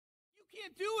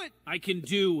can't do it. I can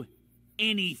do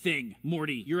anything,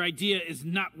 Morty. Your idea is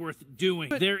not worth doing.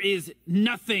 There is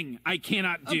nothing I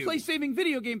cannot do. A play-saving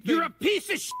video game thing. You're a piece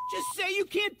of shit. Just say you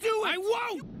can't do it. I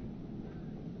won't.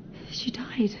 She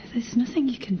died. There's nothing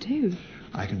you can do.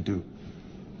 I can do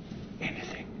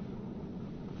anything.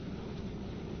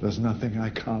 There's nothing I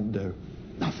can't do.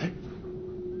 Nothing.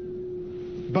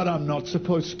 But I'm not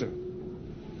supposed to.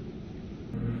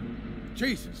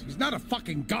 Jesus, he's not a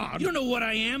fucking god. You don't know what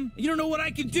I am. You don't know what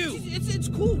I can do. It's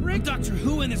cool, Rick. I'm Doctor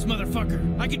Who in this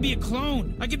motherfucker. I could be a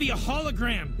clone. I could be a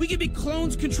hologram. We could be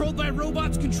clones controlled by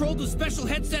robots controlled with special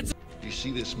headsets. You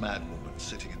see this mad woman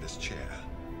sitting in this chair?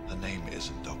 Her name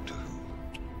isn't Doctor Who.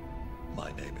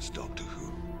 My name is Doctor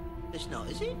Who. It's not,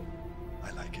 is it?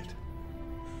 I like it.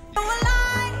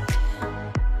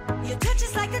 Your touch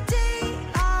is like a day.